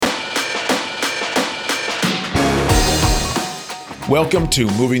Welcome to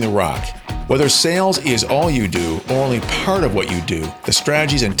Moving the Rock. Whether sales is all you do or only part of what you do, the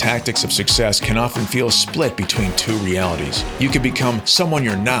strategies and tactics of success can often feel split between two realities. You can become someone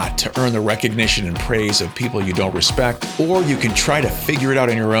you're not to earn the recognition and praise of people you don't respect, or you can try to figure it out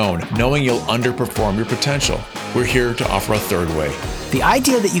on your own, knowing you'll underperform your potential. We're here to offer a third way. The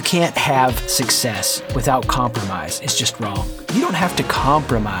idea that you can't have success without compromise is just wrong. You don't have to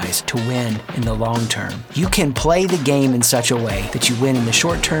compromise to win in the long term. You can play the game in such a way that you win in the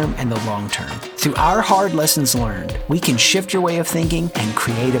short term and the long term. Through our hard lessons learned, we can shift your way of thinking and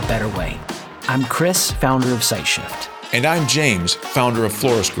create a better way. I'm Chris, founder of SiteShift. And I'm James, founder of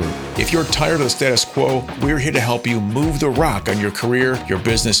Florist Group. If you're tired of the status quo, we're here to help you move the rock on your career, your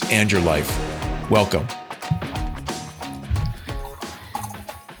business, and your life. Welcome.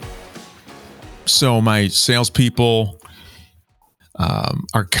 So my salespeople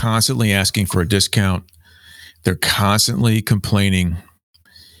are constantly asking for a discount. They're constantly complaining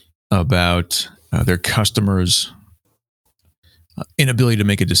about their customers' inability to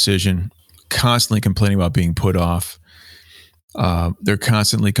make a decision, constantly complaining about being put off. They're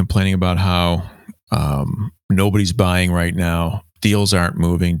constantly complaining about how nobody's buying right now. Deals aren't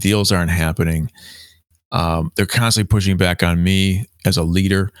moving. Deals aren't happening. They're constantly pushing back on me as a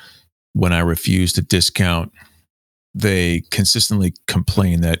leader when I refuse to discount. They consistently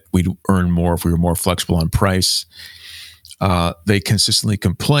complain that we'd earn more if we were more flexible on price. They consistently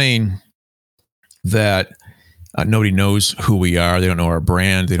complain that nobody knows who we are. They don't know our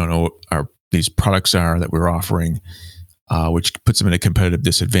brand. They don't know what these products are that we're offering, which puts them at a competitive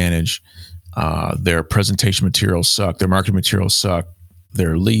disadvantage. Their presentation materials suck. Their marketing materials suck.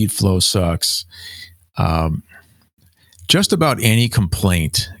 Their lead flow sucks. Just about any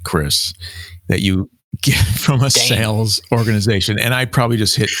complaint, Chris, that you get from a sales organization, and I probably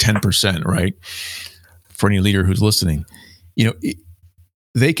just hit 10%, right? For any leader who's listening,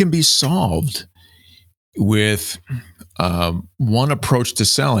 they can be solved with one approach to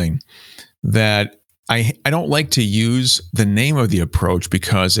selling that I don't like to use the name of the approach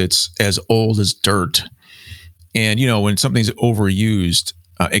because it's as old as dirt. And, when something's overused,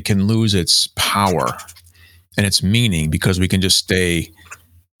 it can lose its power and its meaning because we can just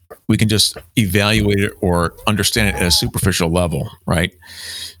evaluate it or understand it at a superficial level, right?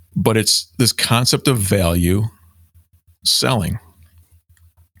 But it's this concept of value selling.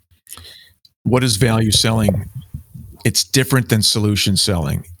 What is value selling? It's different than solution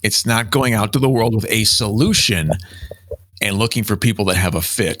selling. It's not going out to the world with a solution and looking for people that have a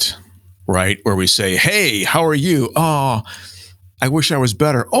fit, right? Where we say, "Hey, how are you? Oh, I wish I was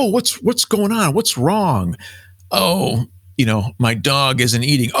better. Oh, what's going on? What's wrong? Oh, my dog isn't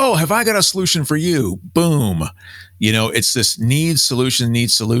eating. Oh, have I got a solution for you?" Boom. It's this need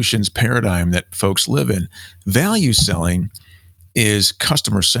solutions paradigm that folks live in. Value selling is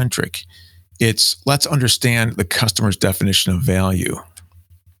customer centric. It's let's understand the customer's definition of value.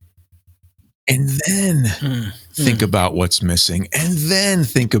 And then think about what's missing. And then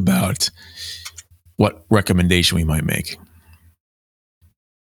think about what recommendation we might make.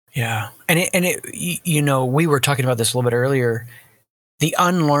 Yeah. We were talking about this a little bit earlier, the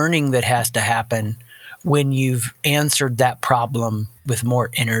unlearning that has to happen when you've answered that problem with more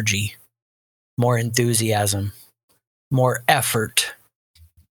energy, more enthusiasm, more effort.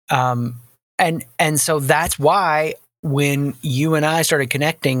 And so that's why when you and I started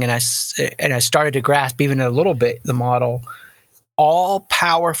connecting and I started to grasp even a little bit the model, all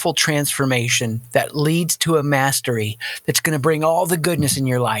powerful transformation that leads to a mastery that's going to bring all the goodness in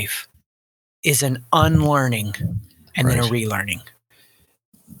your life is an unlearning and then a relearning.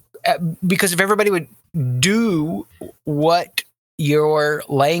 Because if everybody would do what you're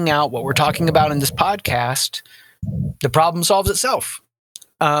laying out, what we're talking about in this podcast, the problem solves itself.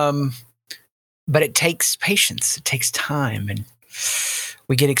 But it takes patience. It takes time. And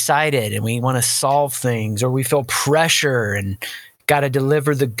we get excited and we want to solve things, or we feel pressure and got to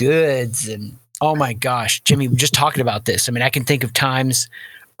deliver the goods. And oh my gosh, Jimmy, we're just talking about this. I mean, I can think of times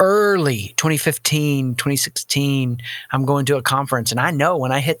early 2015, 2016, I'm going to a conference and I know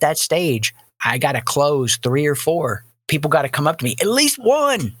when I hit that stage, I got to close 3 or 4. People got to come up to me, at least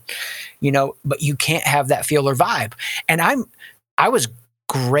one, but you can't have that feel or vibe. And I was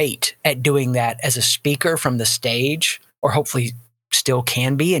great at doing that as a speaker from the stage, or hopefully still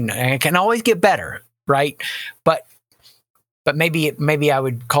can be, and I can always get better, right? But maybe I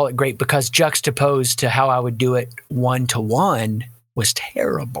would call it great because juxtaposed to how I would do it one-to-one was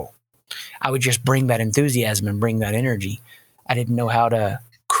terrible. I would just bring that enthusiasm and bring that energy. I didn't know how to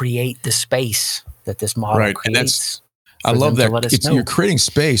create the space that this model creates. And that's, I love that. You're creating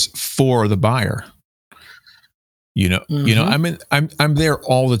space for the buyer. I'm there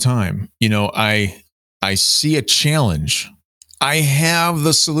all the time. I see a challenge. I have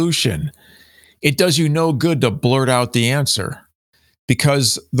the solution. It does you no good to blurt out the answer,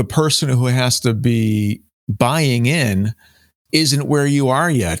 because the person who has to be buying in isn't where you are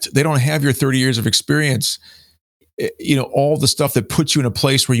yet. They don't have your 30 years of experience. All the stuff that puts you in a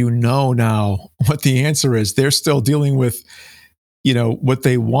place where now what the answer is. They're still dealing with, what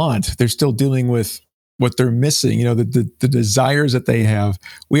they want. They're still dealing with what they're missing, the desires that they have.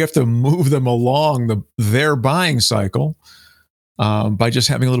 We have to move them along their buying cycle by just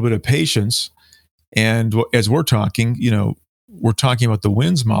having a little bit of patience. And as we're talking about the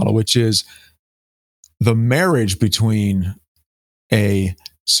WINS model, which is the marriage between a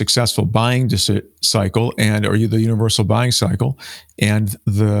successful buying cycle or the universal buying cycle and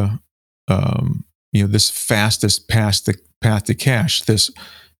the this fastest path to cash, this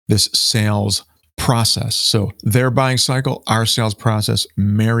sales process. So their buying cycle, our sales process,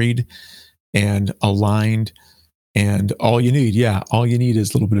 married and aligned, and all you need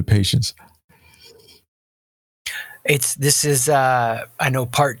is a little bit of patience. This is I know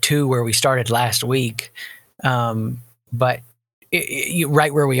part 2 where we started last week, but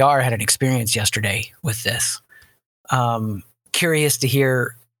right where we are, I had an experience yesterday with this. Curious to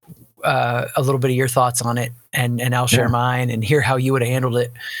hear a little bit of your thoughts on it, and I'll share mine and hear how you would have handled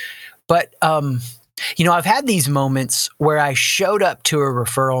it. But I've had these moments where I showed up to a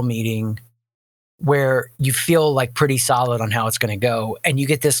referral meeting where you feel like pretty solid on how it's going to go, and you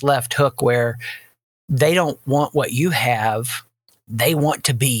get this left hook where they don't want what you have. They want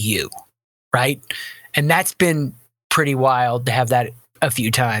to be you, right? And that's been pretty wild to have that a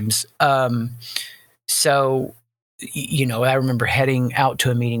few times. So, I remember heading out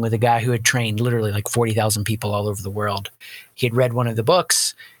to a meeting with a guy who had trained literally like 40,000 people all over the world. He had read one of the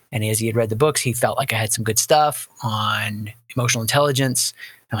books, and as he had read the books, he felt like I had some good stuff on emotional intelligence.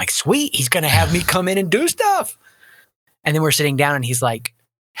 I'm like, sweet, he's going to have me come in and do stuff. And then we're sitting down and he's like,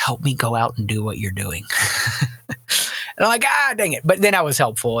 help me go out and do what you're doing. And I'm like, dang it. But then I was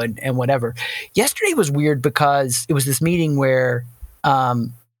helpful and whatever. Yesterday was weird because it was this meeting where,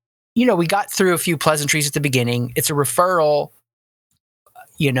 we got through a few pleasantries at the beginning. It's a referral,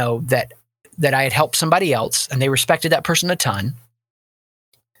 that I had helped somebody else, and they respected that person a ton.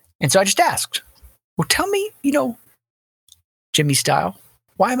 And so I just asked, well, tell me, Jimmy style,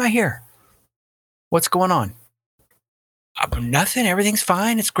 why am I here? What's going on? Nothing. Everything's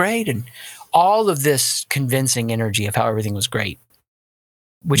fine. It's great. And all of this convincing energy of how everything was great,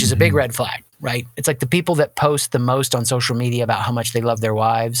 which is a big red flag, right? It's like the people that post the most on social media about how much they love their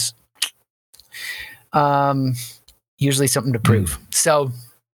wives. Usually something to prove. So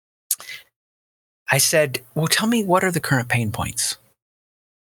I said, well, tell me, what are the current pain points?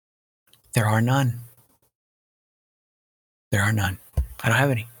 There are none. There are none. I don't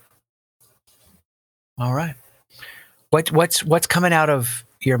have any. All right. What's coming out of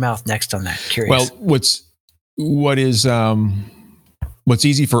your mouth next on that? Curious. Well, what's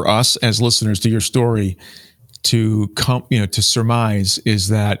easy for us as listeners to your story to surmise is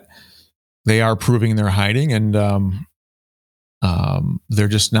that they are proving they're hiding, and they're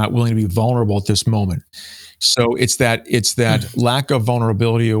just not willing to be vulnerable at this moment. So it's that lack of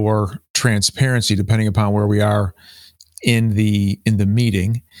vulnerability or transparency, depending upon where we are in the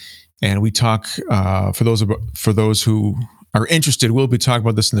meeting. And we talk for those who are interested. We'll be talking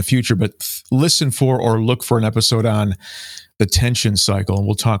about this in the future, but listen for or look for an episode on the tension cycle, and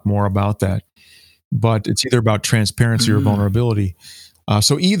we'll talk more about that. But it's either about transparency or vulnerability.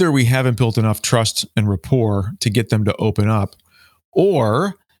 So either we haven't built enough trust and rapport to get them to open up,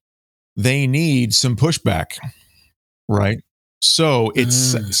 or they need some pushback, right? So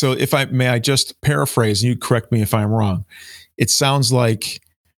so if I just paraphrase, and you correct me if I'm wrong. It sounds like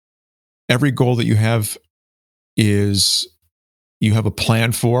every goal that you have is you have a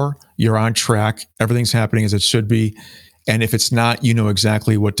plan for, you're on track, everything's happening as it should be. And if it's not, you know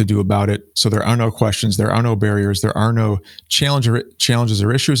exactly what to do about it. So there are no questions, there are no barriers, there are no challenges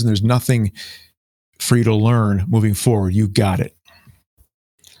or issues, and there's nothing for you to learn moving forward. You got it.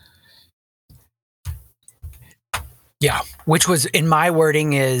 Yeah, which was in my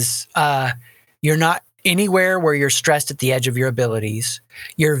wording is you're not anywhere where you're stressed at the edge of your abilities.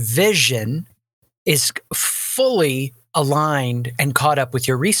 Your vision is fully aligned and caught up with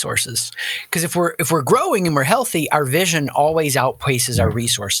your resources. Because if we're growing and we're healthy, our vision always outpaces our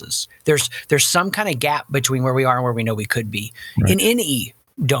resources. There's some kind of gap between where we are and where we know we could be in any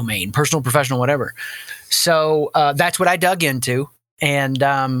domain, personal, professional, whatever. So that's what I dug into. And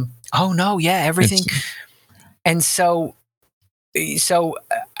everything. And so the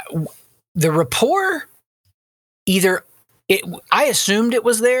rapport I assumed it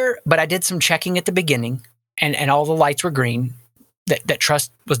was there, but I did some checking at the beginning, and all the lights were green. That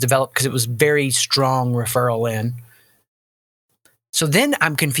trust was developed because it was very strong referral in. So then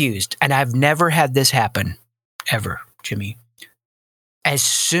I'm confused, and I've never had this happen ever, Jimmy. As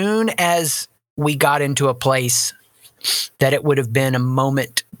soon as we got into a place that it would have been a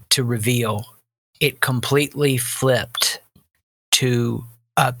moment to reveal, it completely flipped to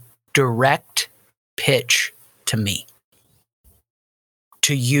a direct pitch to me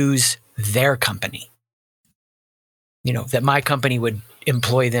to use their company. That my company would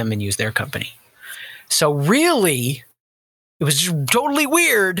employ them and use their company. So really, it was just totally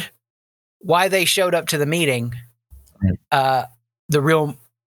weird why they showed up to the meeting. Right. The real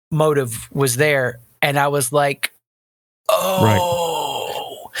motive was there. And I was like, oh,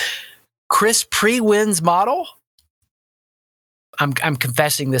 right. Chris pre-wins model. I'm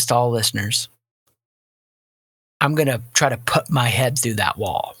confessing this to all listeners. I'm going to try to put my head through that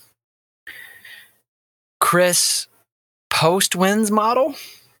wall. Chris post-wins model,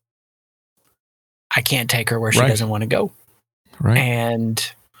 I can't take her where she doesn't want to go. Right.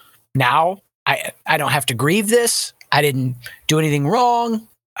 And now I don't have to grieve this. I didn't do anything wrong.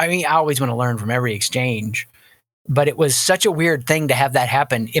 I mean, I always want to learn from every exchange. But it was such a weird thing to have that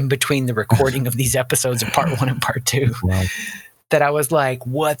happen in between the recording of these episodes of part 1 and part 2. Wow. That I was like,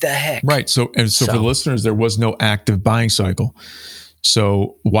 what the heck? Right. So for the listeners, there was no active buying cycle.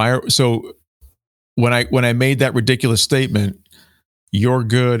 So when I made that ridiculous statement, you're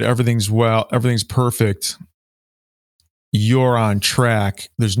good, everything's well, everything's perfect, you're on track,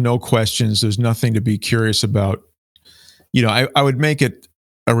 there's no questions, there's nothing to be curious about. I would make it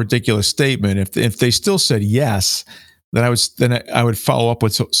a ridiculous statement. If they still said yes, then I would follow up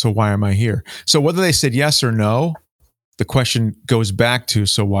with, so why am I here? So whether they said yes or no, the question goes back to,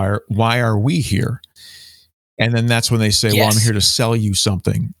 so why are we here? And then that's when they say, well, I'm here to sell you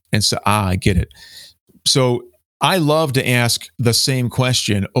something. And so, I get it. So I love to ask the same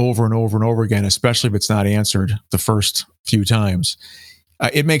question over and over and over again, especially if it's not answered the first few times.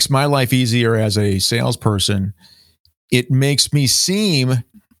 It makes my life easier as a salesperson. It makes me seem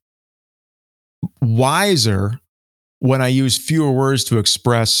wiser when I use fewer words to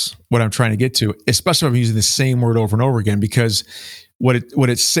express what I'm trying to get to, especially if I'm using the same word over and over again, because what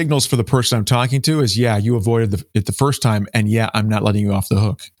it signals for the person I'm talking to is, yeah, you avoided it the first time, and yeah, I'm not letting you off the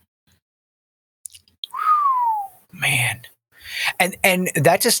hook. Man. And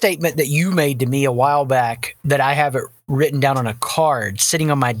that's a statement that you made to me a while back that I have it written down on a card sitting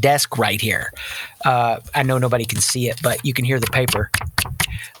on my desk right here. I know nobody can see it, but you can hear the paper.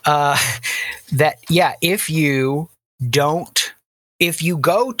 If you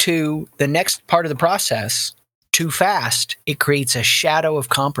go to the next part of the process too fast, it creates a shadow of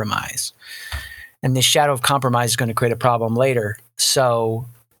compromise. And this shadow of compromise is going to create a problem later. So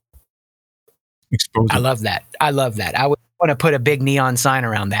I love that. I would want to put a big neon sign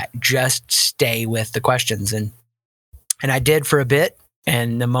around that. Just stay with the questions. And I did for a bit,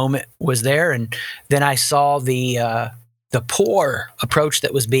 and the moment was there. And then I saw the poor approach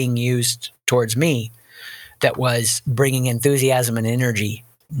that was being used towards me, that was bringing enthusiasm and energy.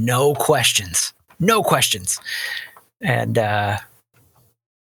 No questions. And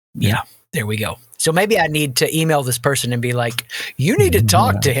there we go. So maybe I need to email this person and be like, you need to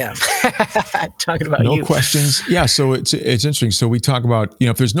talk to him. Talking about no questions. Yeah. So it's interesting. So we talk about,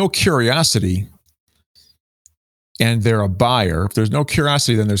 if there's no curiosity and they're a buyer, if there's no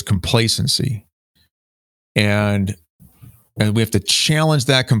curiosity, then there's complacency. And we have to challenge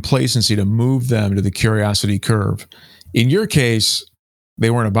that complacency to move them to the curiosity curve. In your case, they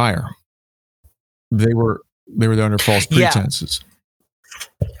weren't a buyer. They were there under false pretenses.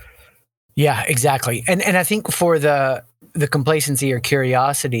 Yeah, exactly. And I think for the complacency or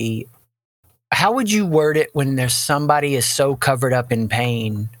curiosity, how would you word it when there's somebody is so covered up in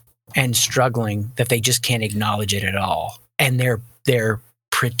pain and struggling that they just can't acknowledge it at all, and they're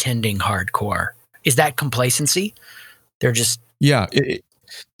pretending hardcore? Is that complacency? They're just we like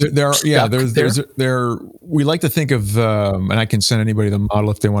to think of, and I can send anybody the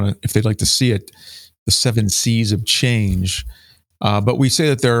model if they'd like to see it, the 7 C's of change. But we say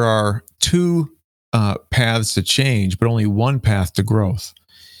that there are 2 paths to change, but only one path to growth.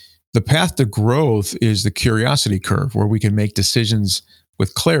 The path to growth is the curiosity curve, where we can make decisions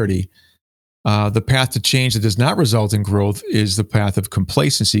with clarity. The path to change that does not result in growth is the path of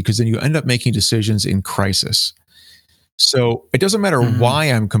complacency, because then you end up making decisions in crisis. So it doesn't matter why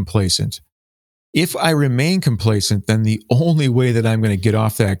I'm complacent. If I remain complacent, then the only way that I'm going to get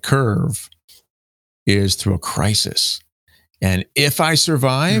off that curve is through a crisis. And if I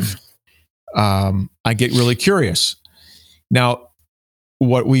survive, I get really curious. Now,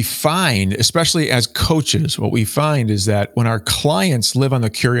 what we find, especially as coaches, what we find is that when our clients live on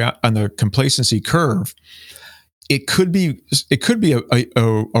the complacency curve, it could be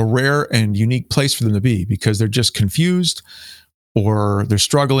a rare and unique place for them to be because they're just confused or they're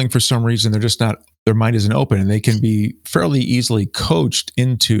struggling for some reason. They're just not, their mind isn't open, and they can be fairly easily coached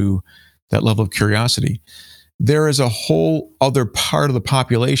into that level of curiosity. There is a whole other part of the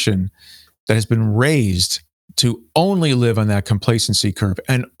population that has been raised to only live on that complacency curve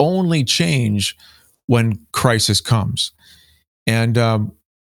and only change when crisis comes. And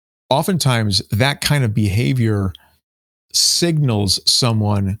oftentimes that kind of behavior signals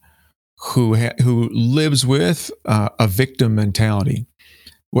someone who lives with a victim mentality.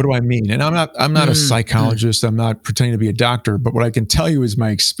 What do I mean? And I'm not a psychologist. I'm not pretending to be a doctor. But what I can tell you is my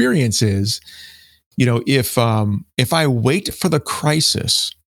experience is, if I wait for the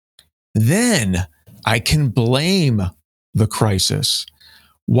crisis, then I can blame the crisis.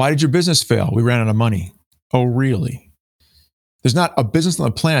 Why did your business fail? We ran out of money. Oh, really? There's not a business on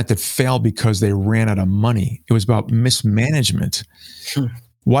the planet that failed because they ran out of money. It was about mismanagement.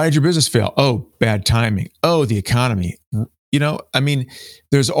 Why did your business fail? Oh, bad timing. Oh, the economy.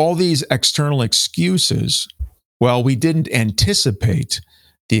 There's all these external excuses. Well, we didn't anticipate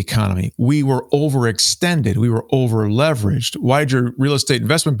the economy. We were overextended. We were over leveraged. Why did your real estate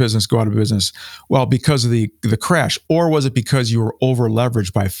investment business go out of business? Well, because of the crash. Or was it because you were over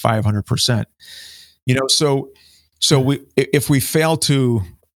leveraged by 500%? So if we fail to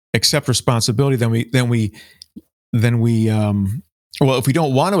accept responsibility, if we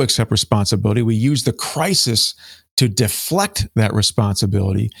don't want to accept responsibility, we use the crisis to deflect that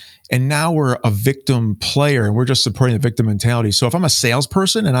responsibility. And now we're a victim player and we're just supporting the victim mentality. So if I'm a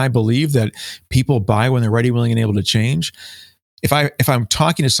salesperson and I believe that people buy when they're ready, willing, and able to change, if I'm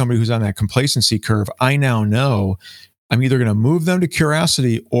talking to somebody who's on that complacency curve, I now know I'm either going to move them to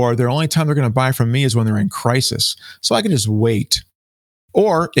curiosity, or the only time they're going to buy from me is when they're in crisis. So I can just wait.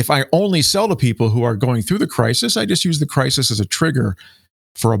 Or if I only sell to people who are going through the crisis, I just use the crisis as a trigger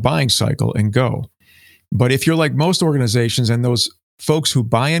for a buying cycle and go. But if you're like most organizations and those folks who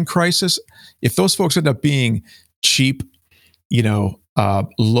buy in crisis, if those folks end up being cheap,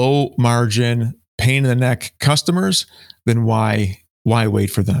 low margin, pain in the neck customers, then why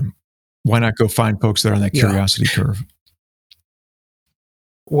wait for them? Why not go find folks that are on that curiosity curve?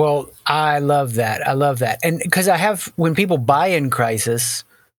 Well, I love that. And because when people buy in crisis,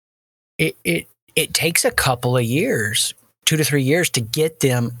 it takes a couple of years, 2 to 3 years, to get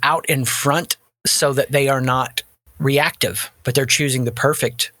them out in front so that they are not reactive, but they're choosing the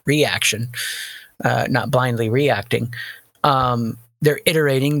perfect reaction, not blindly reacting. They're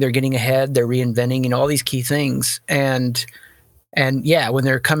iterating, they're getting ahead, they're reinventing, all these key things. And when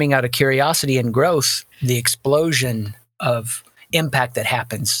they're coming out of curiosity and growth, the explosion of impact that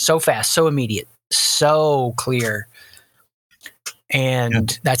happens so fast, so immediate, so clear.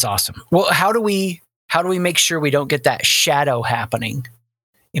 And that's awesome. Well, how do we make sure we don't get that shadow happening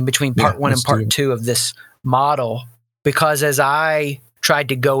in between part one and part two of this model? Because as I tried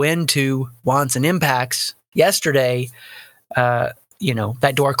to go into wants and impacts yesterday,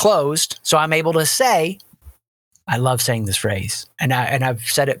 that door closed. So I'm able to say, I love saying this phrase, and I've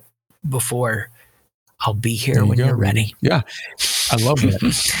said it before, I'll be here when you're ready. Yeah, I love that.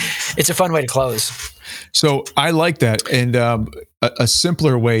 It's a fun way to close. So I like that. And a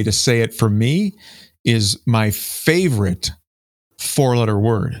simpler way to say it for me is my favorite 4-letter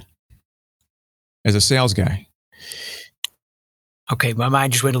word as a sales guy. Okay, my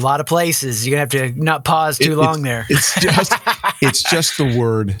mind just went a lot of places. You're going to have to not pause too long there. It's just the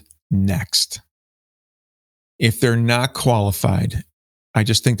word next. If they're not qualified, I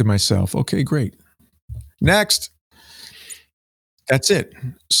just think to myself, okay, great. Next. That's it.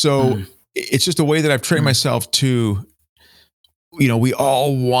 So it's just a way that I've trained myself to, we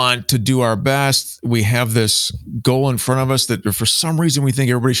all want to do our best. We have this goal in front of us that for some reason we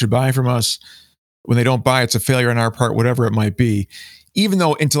think everybody should buy from us. When they don't buy, it's a failure on our part, whatever it might be. Even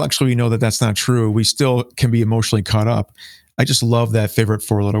though intellectually we know that that's not true, we still can be emotionally caught up. I just love that favorite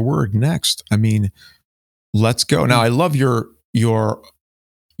 4-letter word, next. I mean, let's go. Now, I love your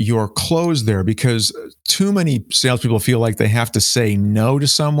close there, because too many salespeople feel like they have to say no to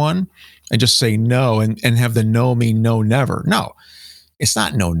someone and just say no and have the no mean no never. No, it's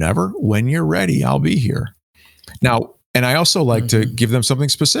not no never. When you're ready, I'll be here. Now, and I also like to give them something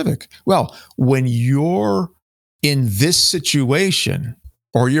specific. Well, when you're in this situation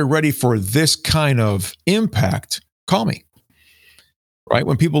or you're ready for this kind of impact, call me. right?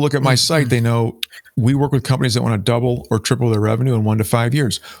 When people look at my site, they know we work with companies that want to double or triple their revenue in 1 to 5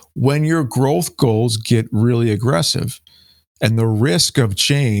 years. When your growth goals get really aggressive and the risk of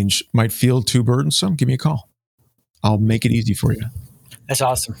change might feel too burdensome, give me a call. I'll make it easy for you. That's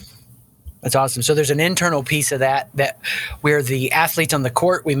awesome. That's awesome. So there's an internal piece of that we're the athletes on the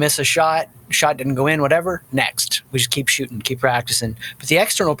court. We miss a shot didn't go in, whatever. Next, we just keep shooting, keep practicing. But the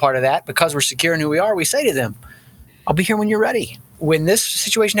external part of that, because we're secure in who we are, we say to them, I'll be here when you're ready. When this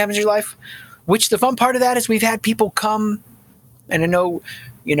situation happens in your life, which the fun part of that is we've had people come, and I know,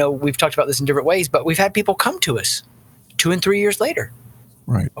 we've talked about this in different ways, but we've had people come to us 2 and 3 years later.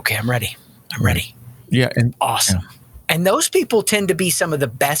 Right. Okay, I'm ready. I'm ready. Yeah. And awesome. Yeah. And those people tend to be some of the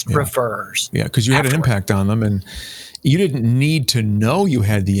best referrers. Yeah, because you had an impact on them, and you didn't need to know you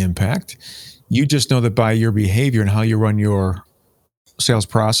had the impact. You just know that by your behavior and how you run your sales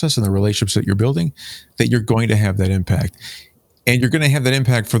process and the relationships that you're building, that you're going to have that impact. And you're going to have that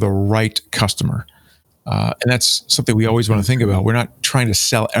impact for the right customer. And that's something we always want to think about. We're not trying to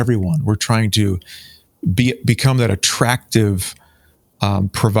sell everyone. We're trying to become that attractive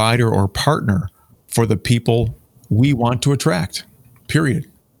provider or partner for the people we want to attract, period.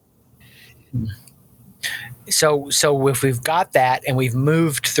 So if we've got that and we've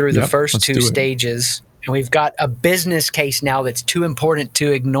moved through the first 2 stages and we've got a business case now that's too important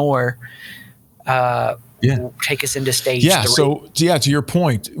to ignore, take us into stage 3. So to your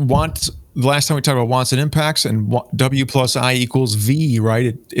point, the last time we talked about wants and impacts, and W plus I equals V,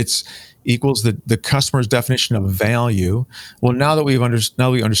 right? It's equals the customer's definition of value. Well, now that we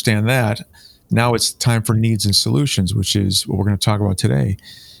understand that, now it's time for needs and solutions, which is what we're going to talk about today.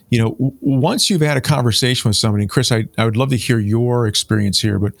 Once you've had a conversation with somebody, and Chris, I would love to hear your experience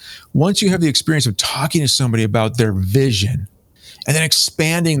here, but once you have the experience of talking to somebody about their vision and then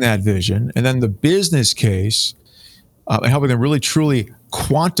expanding that vision and then the business case and helping them really truly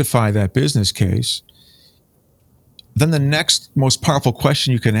quantify that business case, then the next most powerful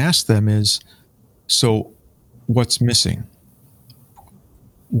question you can ask them is, so what's missing?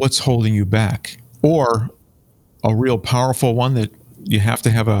 What's holding you back? Or a real powerful one that you have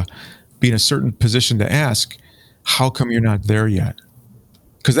to be in a certain position to ask, how come you're not there yet?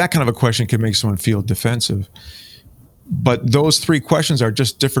 Because that kind of a question can make someone feel defensive. But those 3 questions are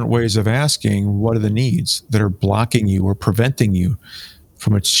just different ways of asking, what are the needs that are blocking you or preventing you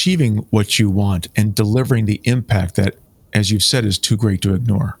from achieving what you want and delivering the impact that, as you've said, is too great to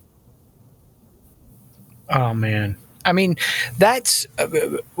ignore? Oh, man. I mean, that's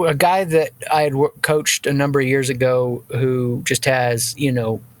a guy that I had coached a number of years ago who just has,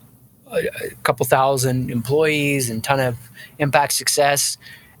 a couple thousand employees and ton of impact success.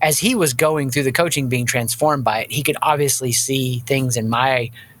 As he was going through the coaching, being transformed by it, he could obviously see things in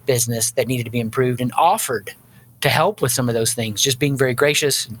my business that needed to be improved and offered to help with some of those things, just being very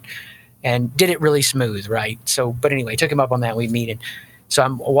gracious and did it really smooth, right? So, but anyway, took him up on that. We meet, and so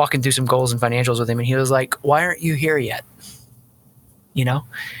I'm walking through some goals and financials with him, and he was like, why aren't you here yet?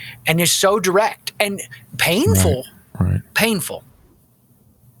 And it's so direct and painful, painful.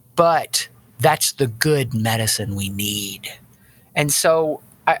 But that's the good medicine we need. And so,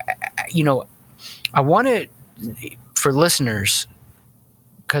 I want to, for listeners,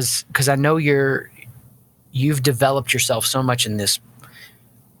 because I know you've developed yourself so much in this,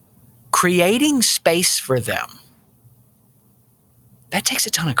 creating space for them. That takes a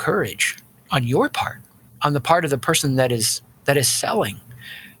ton of courage on your part, on the part of the person that is selling,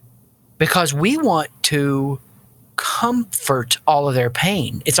 because we want to comfort all of their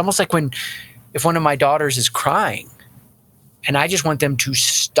pain. It's almost like if one of my daughters is crying and I just want them to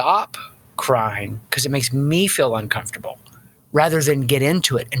stop crying because it makes me feel uncomfortable rather than get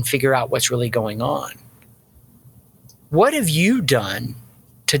into it and figure out what's really going on. What have you done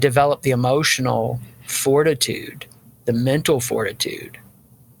to develop the emotional fortitude, the mental fortitude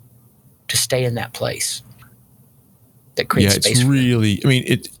to stay in that place that creates space? It's really,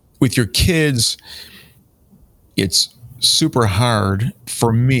 with your kids, it's super hard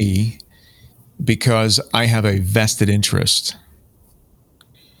for me because I have a vested interest.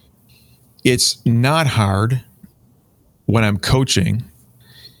 It's not hard when I'm coaching,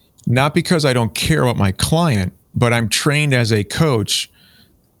 not because I don't care about my client, but I'm trained as a coach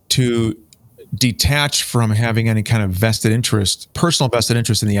to detach from having any kind of vested interest, personal vested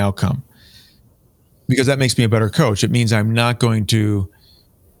interest in the outcome, because that makes me a better coach. It means I'm not going to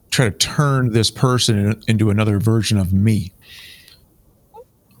try to turn this person into another version of me.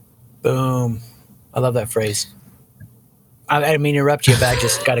 Boom. I love that phrase. I didn't mean to interrupt you, but I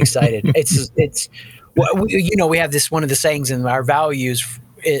just got excited. It's we have this, one of the sayings in our values,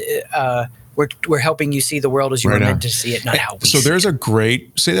 We're helping you see the world as you were Right on. meant to see it, not how we So see there's it. a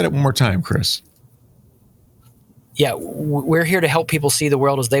great, say that one more time, Chris. Yeah, we're here to help people see the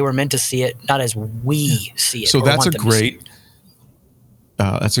world as they were meant to see it, not as we see it. So or that's want a them to see great, it.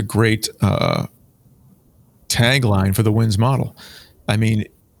 that's a great tagline for the WINS model. I mean,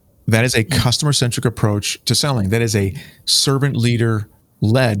 that is a customer-centric approach to selling. That is a servant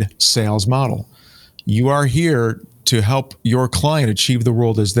leader-led sales model. You are here to help your client achieve the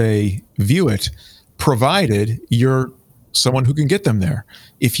world as they view it, provided you're someone who can get them there.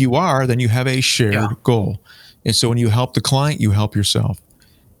 If you are, then you have a shared goal. And so when you help the client, you help yourself,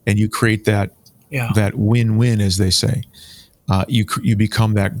 and you create that win-win, as they say. You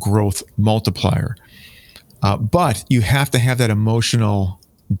become that growth multiplier. But you have to have that emotional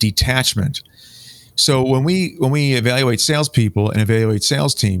detachment. So when we evaluate salespeople and evaluate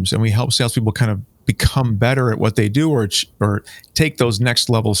sales teams, and we help salespeople kind of become better at what they do, or take those next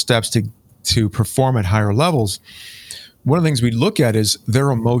level steps to perform at higher levels, one of the things we look at is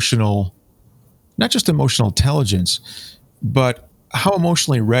their emotional, not just emotional intelligence, but how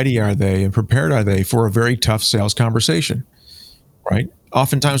emotionally ready are they and prepared are they for a very tough sales conversation, right?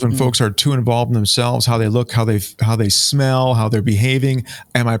 Oftentimes when folks are too involved in themselves, how they look, how they smell, how they're behaving,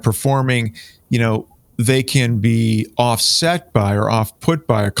 am I performing, they can be offset by or off-put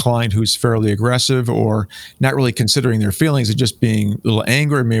by a client who's fairly aggressive or not really considering their feelings and just being a little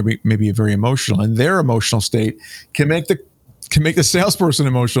angry, maybe very emotional. And their emotional state can make the salesperson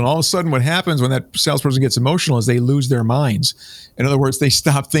emotional. All of a sudden, what happens when that salesperson gets emotional is they lose their minds. In other words, they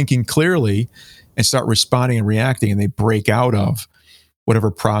stop thinking clearly and start responding and reacting, and they break out of whatever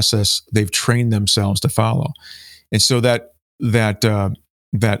process they've trained themselves to follow. And so that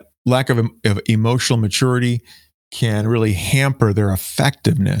lack of emotional maturity can really hamper their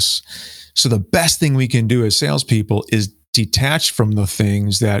effectiveness. So the best thing we can do as salespeople is detach from the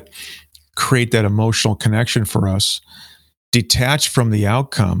things that create that emotional connection for us, detach from the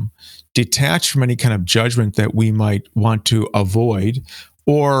outcome, detach from any kind of judgment that we might want to avoid,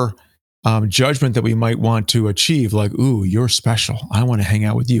 or judgment that we might want to achieve, like, ooh, you're special, I want to hang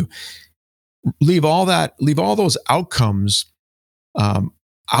out with you. Leave all those outcomes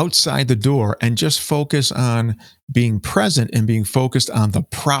outside the door and just focus on being present and being focused on the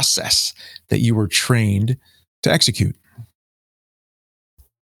process that you were trained to execute.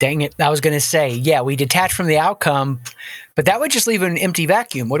 Dang it. I was going to say, yeah, we detach from the outcome, but that would just leave an empty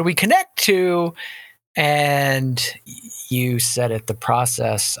vacuum. What do we connect to? And you said it, the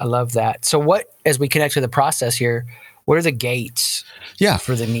process. I love that. So as we connect to the process here, what are the gates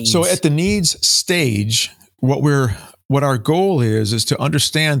for the needs? So at the needs stage, what our goal is to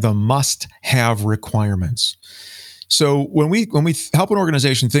understand the must-have requirements. So when we help an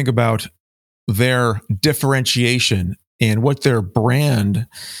organization think about their differentiation and what their brand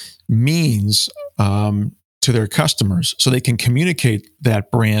means to their customers, so they can communicate that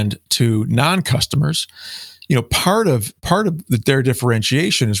brand to non-customers, part of their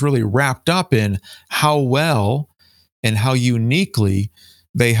differentiation is really wrapped up in how well and how uniquely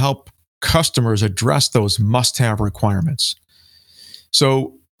they help customers address those must-have requirements.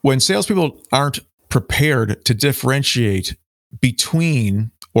 So when salespeople aren't prepared to differentiate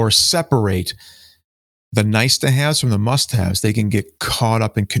between or separate the nice-to-haves from the must-haves, they can get caught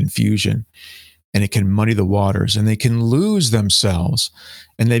up in confusion, and it can muddy the waters, and they can lose themselves,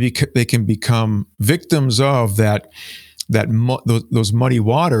 and they can become victims of those muddy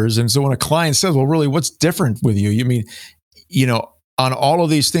waters. And so when a client says, "Well, really, what's different with you?" You mean, on all of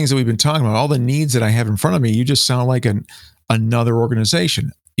these things that we've been talking about, all the needs that I have in front of me, you just sound like another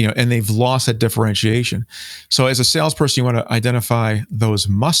organization, and they've lost that differentiation. So as a salesperson, you want to identify those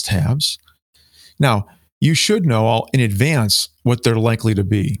must-haves. Now, you should know in advance what they're likely to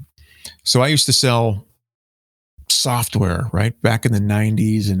be. So I used to sell software, right? Back in the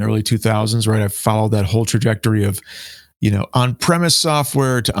 90s and early 2000s, right? I followed that whole trajectory of, on-premise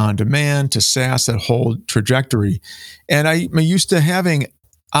software to on-demand to SaaS, that whole trajectory. And I'm used to having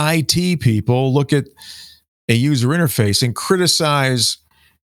IT people look at a user interface and criticize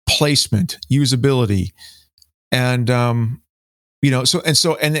placement, usability, and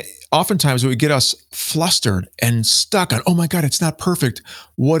oftentimes it would get us flustered and stuck on, oh my God, it's not perfect.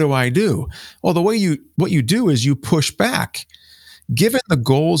 What do I do? Well, what you do is you push back. Given the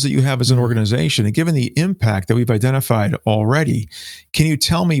goals that you have as an organization and given the impact that we've identified already, can you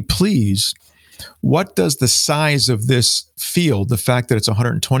tell me, please, what does the size of this field, the fact that it's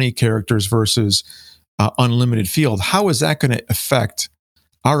 120 characters versus unlimited field, how is that going to affect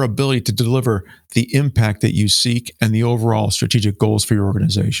our ability to deliver the impact that you seek and the overall strategic goals for your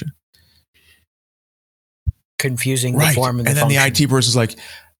organization? Confusing the form and the then function. the IT person's like,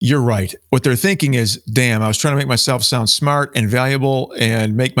 you're right. What they're thinking is, damn, I was trying to make myself sound smart and valuable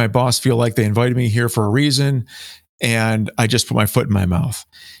and make my boss feel like they invited me here for a reason. And I just put my foot in my mouth.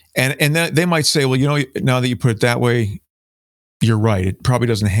 And then they might say, well, now that you put it that way, you're right. It probably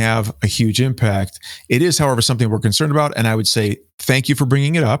doesn't have a huge impact. It is, however, something we're concerned about. And I would say, thank you for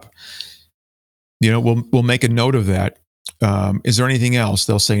bringing it up. We'll make a note of that. Is there anything else?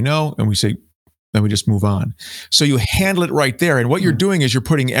 They'll say no. And we say, then we just move on. So you handle it right there. And what you're doing is you're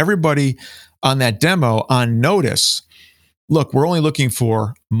putting everybody on that demo on notice. Look, we're only looking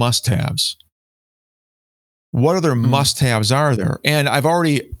for must-haves. What other must-haves are there? And I've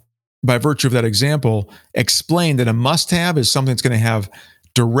already, by virtue of that example, explained that a must-have is something that's going to have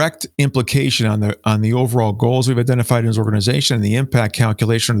direct implication on the overall goals we've identified in this organization and the impact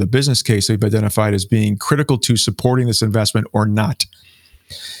calculation of the business case we've identified as being critical to supporting this investment or not.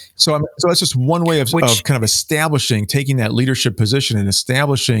 So that's just one way of kind of establishing, taking that leadership position and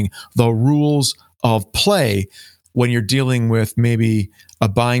establishing the rules of play when you're dealing with maybe a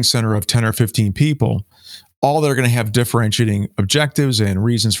buying center of 10 or 15 people, all that are going to have differentiating objectives and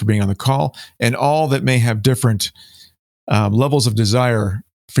reasons for being on the call, and all that may have different levels of desire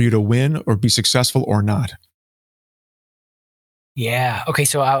for you to win or be successful or not. Yeah. Okay.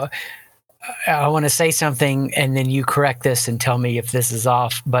 So I want to say something, and then you correct this and tell me if this is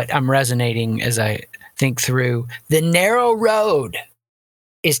off, but I'm resonating as I think through. The narrow road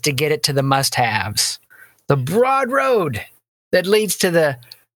is to get it to the must-haves. The broad road that leads to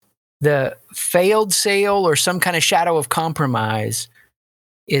the failed sale or some kind of shadow of compromise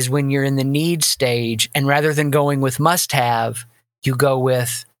is when you're in the need stage, and rather than going with must-have, you go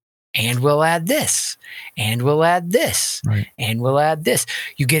with, and we'll add this, and we'll add this, right, and we'll add this.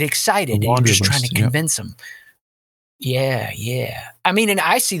 You get excited and you're just trying to convince them. Yeah. I mean, and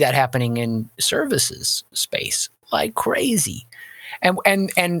I see that happening in services space like crazy.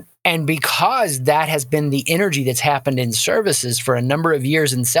 And because that has been the energy that's happened in services for a number of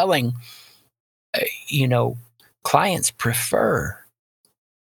years in selling, clients prefer.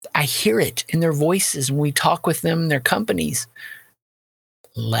 I hear it in their voices when we talk with them, their companies.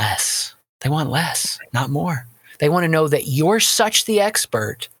 Less. They want less, not more. They want to know that you're such the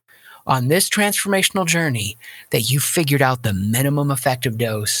expert on this transformational journey that you figured out the minimum effective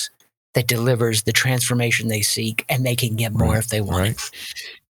dose that delivers the transformation they seek, and they can get more if they want it.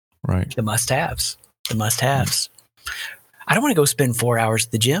 Right. The must-haves. The must-haves. I don't want to go spend 4 hours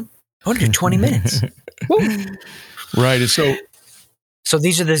at the gym. I want to do 20 minutes. Right. And so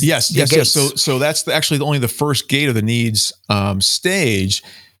these are the gates. So that's actually only the first gate of the needs stage.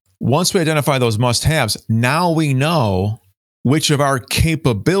 Once we identify those must-haves, now we know which of our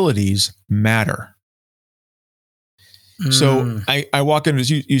capabilities matter. So I walk into,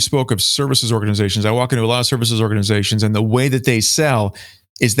 you spoke of services organizations. I walk into a lot of services organizations, and the way that they sell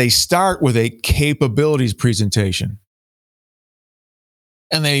is they start with a capabilities presentation.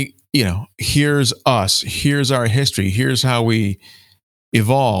 And they, here's us, here's our history, here's how we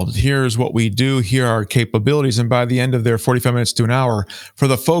evolved, here's what we do, here are our capabilities. And by the end of their 45 minutes to an hour, for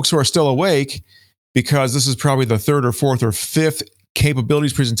the folks who are still awake, because this is probably the third or fourth or fifth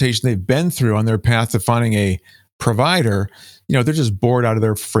capabilities presentation they've been through on their path to finding a provider, they're just bored out of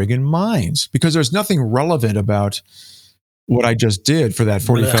their friggin' minds because there's nothing relevant about what I just did for that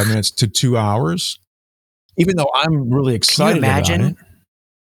 45 minutes to 2 hours, even though I'm really excited about it.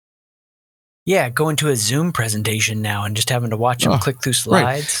 Yeah, going to a Zoom presentation now and just having to watch them click through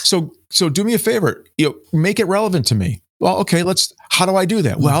slides. Right. So do me a favor, make it relevant to me. Well, okay, how do I do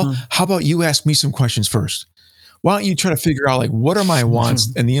that? Well, how about you ask me some questions first? Why don't you try to figure out what are my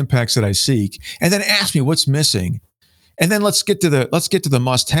wants and the impacts that I seek, and then ask me what's missing. And then let's get to the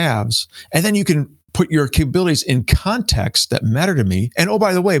must-haves, and then you can put your capabilities in context that matter to me. And oh,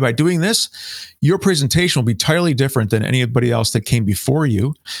 by the way, by doing this, your presentation will be entirely different than anybody else that came before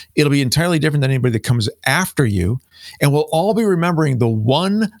you. It'll be entirely different than anybody that comes after you. And we'll all be remembering the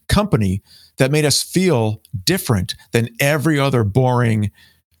one company that made us feel different than every other boring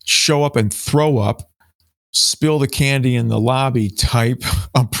show up and throw up, spill the candy in the lobby type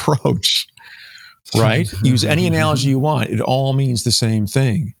approach, right? Use any analogy you want. It all means the same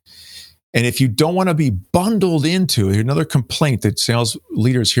thing. And if you don't want to be bundled into it, another complaint that sales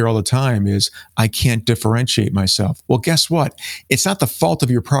leaders hear all the time is, I can't differentiate myself. Well, guess what? It's not the fault of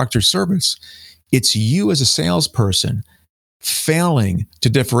your product or service. It's you as a salesperson failing to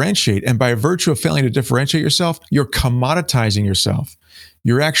differentiate. And by virtue of failing to differentiate yourself, you're commoditizing yourself.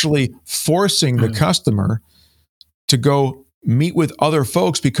 You're actually forcing the customer to go meet with other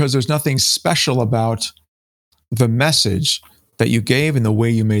folks because there's nothing special about the message that you gave and the way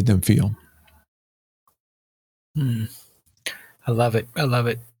you made them feel. I love it. I love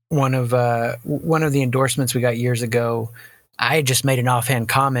it. one of the endorsements we got years ago, I had just made an offhand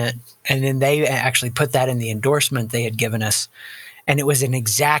comment, and then they actually put that in the endorsement they had given us, and it was an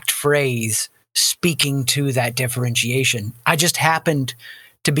exact phrase speaking to that differentiation. I just happened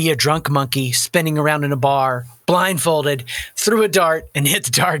to be a drunk monkey spinning around in a bar, blindfolded, threw a dart, and hit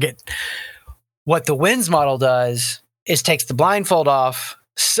the target. What the WINS model does is takes the blindfold off,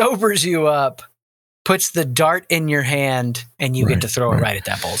 sobers you up, puts the dart in your hand, and you get to throw it right at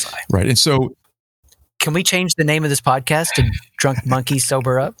that bullseye. Right. And so, can we change the name of this podcast to Drunk Monkey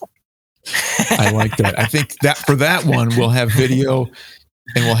Sober Up? I like that. I think that for that one, we'll have video,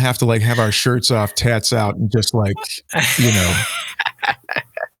 and we'll have to like have our shirts off, tats out, and just like, you know,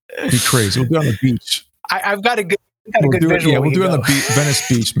 be crazy. We'll be on the beach. I've got a good visual. Yeah, we'll do it on the Venice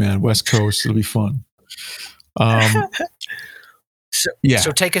Beach, man. West Coast. It'll be fun.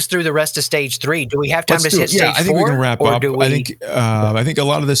 So take us through the rest of stage 3. Do we have time to hit stage 4? I think we can wrap up. I think a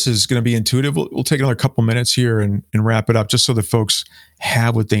lot of this is going to be intuitive. We'll take another couple minutes here and wrap it up, just so that folks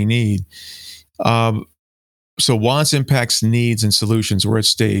have what they need. So wants, impacts, needs, and solutions. We're at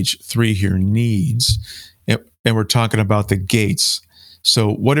stage 3 here, needs, and we're talking about the gates.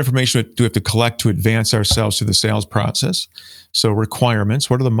 So what information do we have to collect to advance ourselves through the sales process? So requirements.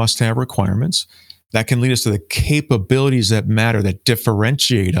 What are the must-have requirements? That can lead us to the capabilities that matter, that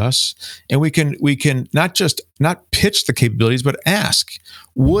differentiate us. And we can not pitch the capabilities, but ask,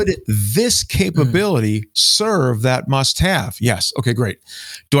 would this capability serve that must have? Yes. Okay, great.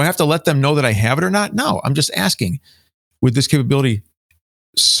 Do I have to let them know that I have it or not? No, I'm just asking, would this capability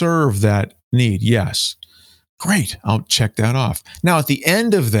serve that need? Yes. Great. I'll check that off. Now, at the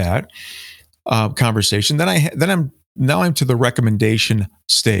end of that conversation, now I'm to the recommendation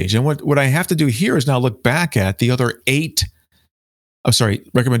stage. And what I have to do here is now look back at the other 8,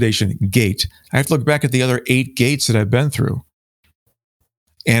 recommendation gate. I have to look back at the other 8 gates that I've been through.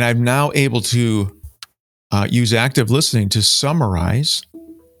 And I'm now able to use active listening to summarize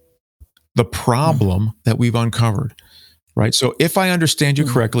the problem that we've uncovered, right? So if I understand you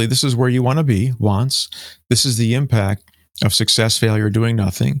correctly, this is where you want to be, wants. This is the impact of success, failure, doing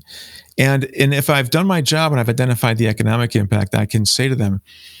nothing. And if I've done my job and I've identified the economic impact, I can say to them,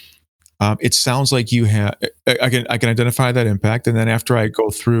 it sounds like you have, I can identify that impact. And then after I go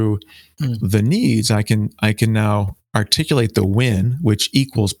through the needs, I can now articulate the win, which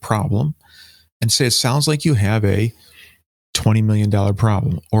equals problem, and say, it sounds like you have a $20 million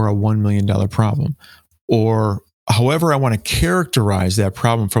problem or a $1 million problem, or however I want to characterize that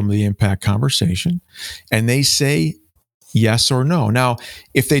problem from the impact conversation. And they say yes or no. Now,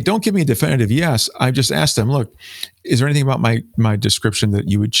 if they don't give me a definitive yes, I just ask them, look, is there anything about my description that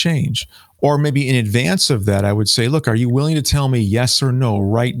you would change? Or maybe in advance of that, I would say, look, are you willing to tell me yes or no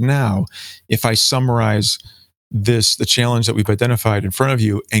right now if I summarize the challenge that we've identified in front of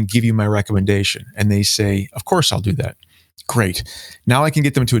you and give you my recommendation? And they say, of course, I'll do that. Great. Now I can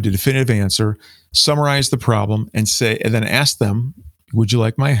get them to a definitive answer, summarize the problem, and then ask them, would you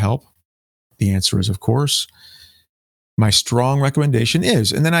like my help? The answer is, of course. My strong recommendation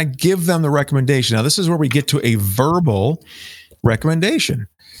is, and then I give them the recommendation. Now, this is where we get to a verbal recommendation.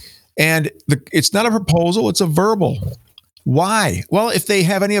 And it's not a proposal, it's a verbal. Why? Well, if they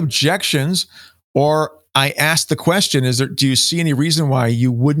have any objections, or I ask the question, do you see any reason why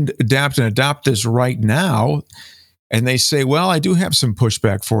you wouldn't adapt and adopt this right now? And they say, well, I do have some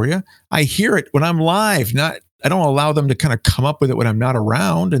pushback for you. I hear it when I'm live. I don't allow them to kind of come up with it when I'm not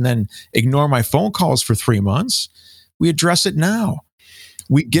around and then ignore my phone calls for 3 months. We address it now.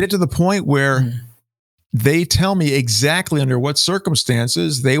 We get it to the point where they tell me exactly under what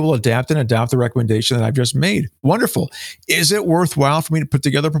circumstances they will adapt and adopt the recommendation that I've just made. Wonderful. Is it worthwhile for me to put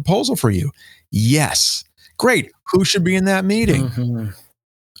together a proposal for you? Yes. Great. Who should be in that meeting?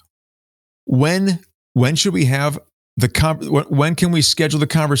 When should we have when can we schedule the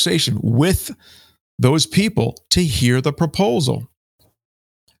conversation with those people to hear the proposal?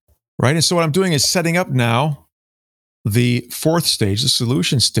 Right. And so what I'm doing is setting up now the 4th stage, the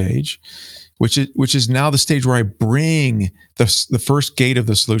solution stage, which is now the stage where I bring the first gate of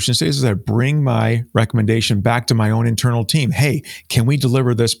the solution stage is I bring my recommendation back to my own internal team. Hey, can we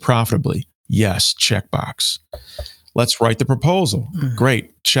deliver this profitably? Yes, checkbox. Let's write the proposal.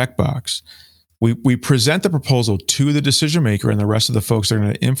 Great, checkbox. We present the proposal to the decision maker and the rest of the folks that are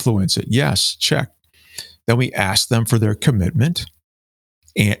going to influence it. Yes, check. Then we ask them for their commitment,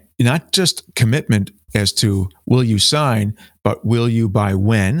 and not just commitment as to will you sign, but will you by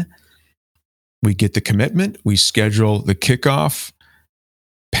when? We get the commitment. We schedule the kickoff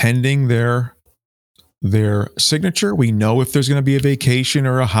pending their signature. We know if there's going to be a vacation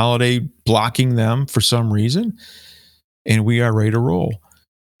or a holiday blocking them for some reason, and we are ready to roll.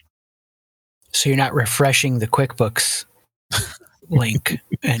 So you're not refreshing the QuickBooks link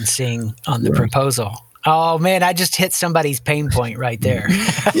and seeing on the proposal. Oh man, I just hit somebody's pain point right there.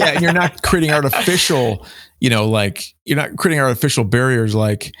 Yeah, and you're not creating artificial, like you're not creating artificial barriers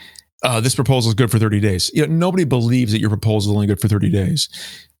like this proposal is good for 30 days. Nobody believes that your proposal is only good for 30 days.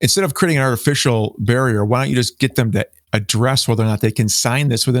 Instead of creating an artificial barrier, why don't you just get them to address whether or not they can sign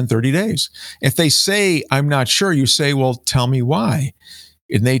this within 30 days? If they say, I'm not sure, you say, well, tell me why.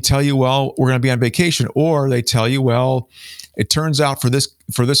 And they tell you, well, we're going to be on vacation. Or they tell you, well, it turns out for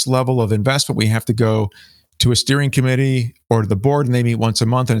this level of investment, we have to go to a steering committee or to the board, and they meet once a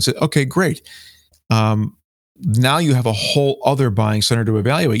month. And it's okay, great. Now you have a whole other buying center to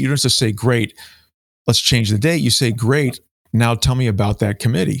evaluate. You don't just say, great, let's change the date. You say, great, now tell me about that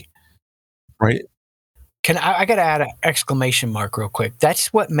committee, right? I got to add an exclamation mark real quick.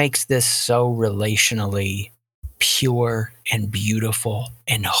 That's what makes this so relationally pure and beautiful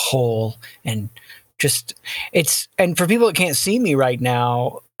and whole, and just and for people that can't see me right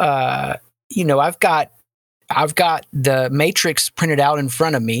now, I've got the matrix printed out in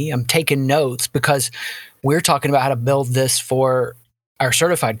front of me. I'm taking notes because we're talking about how to build this for our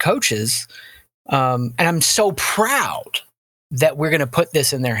certified coaches. And I'm so proud that we're going to put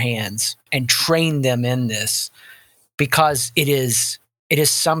this in their hands and train them in this, because it is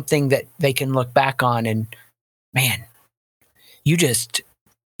something that they can look back on and, man,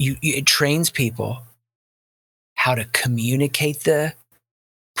 it trains people how to communicate the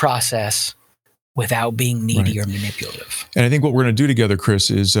process without being needy or manipulative. And I think what we're going to do together, Chris,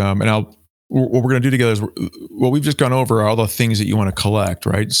 is, what we're going to do together is, well, we've just gone over all the things that you want to collect,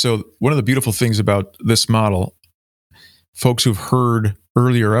 right? So one of the beautiful things about this model, folks who've heard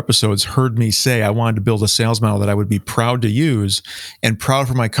earlier episodes heard me say I wanted to build a sales model that I would be proud to use and proud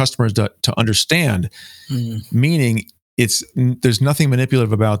for my customers to understand. Meaning, there's nothing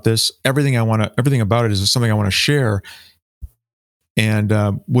manipulative about this. Everything about it is something I want to share, and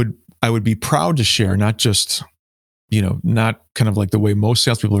I would be proud to share, not just, not kind of like the way most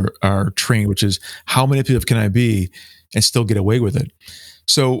salespeople are trained, which is how manipulative can I be and still get away with it.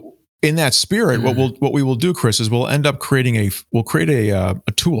 So in that spirit, what we will do, Chris, is we'll end up creating a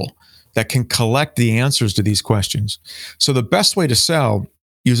tool that can collect the answers to these questions. So the best way to sell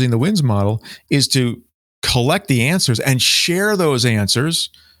using the WINS model is to collect the answers and share those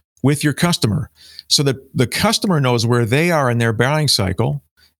answers with your customer, so that the customer knows where they are in their buying cycle.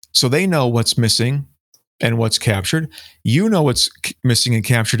 So they know what's missing and what's captured. You know what's missing and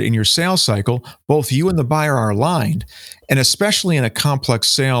captured in your sales cycle. Both you and the buyer are aligned. And especially in a complex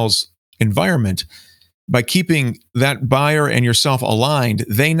sales environment, by keeping that buyer and yourself aligned,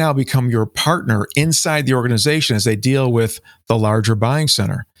 they now become your partner inside the organization as they deal with the larger buying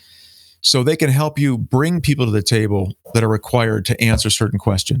center. So they can help you bring people to the table that are required to answer certain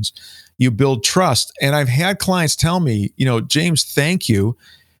questions. You build trust. And I've had clients tell me, James, thank you.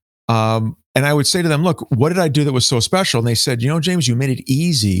 And I would say to them, look, what did I do that was so special? And they said, James, you made it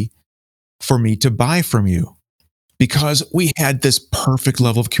easy for me to buy from you because we had this perfect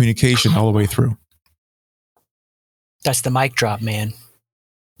level of communication all the way through. That's the mic drop, man.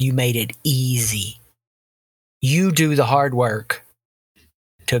 You made it easy. You do the hard work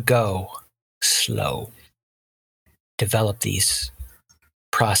to go slow, develop these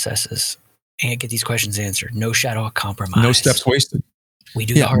processes, and get these questions answered. No shadow of compromise. No steps wasted. We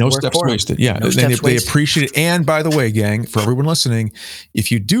do the hard work. No steps wasted. Yeah. They appreciate it. And by the way, gang, for everyone listening,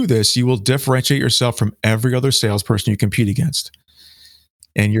 if you do this, you will differentiate yourself from every other salesperson you compete against.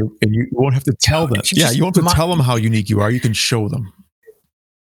 And you won't have to tell them. You won't have to tell them how unique you are. You can show them.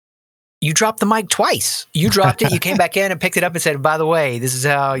 You dropped the mic twice. You dropped it. You came back in and picked it up and said, by the way, this is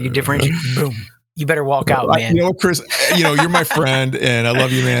how you differentiate. Boom. You better walk out, man. Chris, you're my friend and I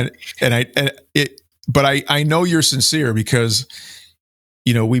love you, man. But I know you're sincere because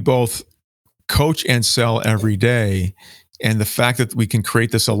we both coach and sell every day. And the fact that we can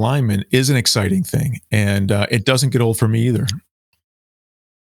create this alignment is an exciting thing. And it doesn't get old for me either.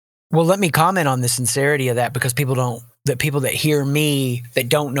 Well, let me comment on the sincerity of that, because people that hear me, that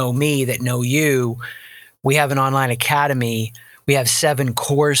don't know me, that know you, we have an online academy. We have 7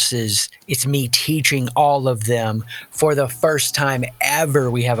 courses. It's me teaching all of them. For the first time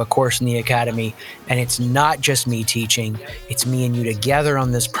ever, we have a course in the academy, and it's not just me teaching. It's me and you together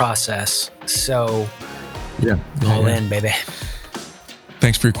on this process. So all in, baby.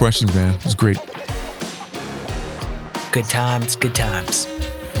 Thanks for your questions, man. It was great. Good times, good times.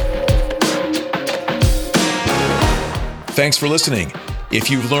 Thanks for listening. If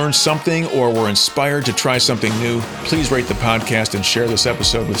you've learned something or were inspired to try something new, please rate the podcast and share this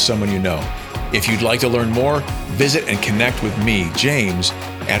episode with someone you know. If you'd like to learn more, visit and connect with me, James,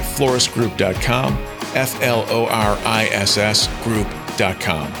 at florissgroup.com, FLORISS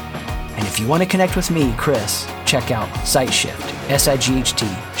group.com. And if you want to connect with me, Chris, check out SiteShift,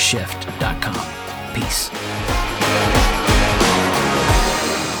 SIGHT shift.com. Peace.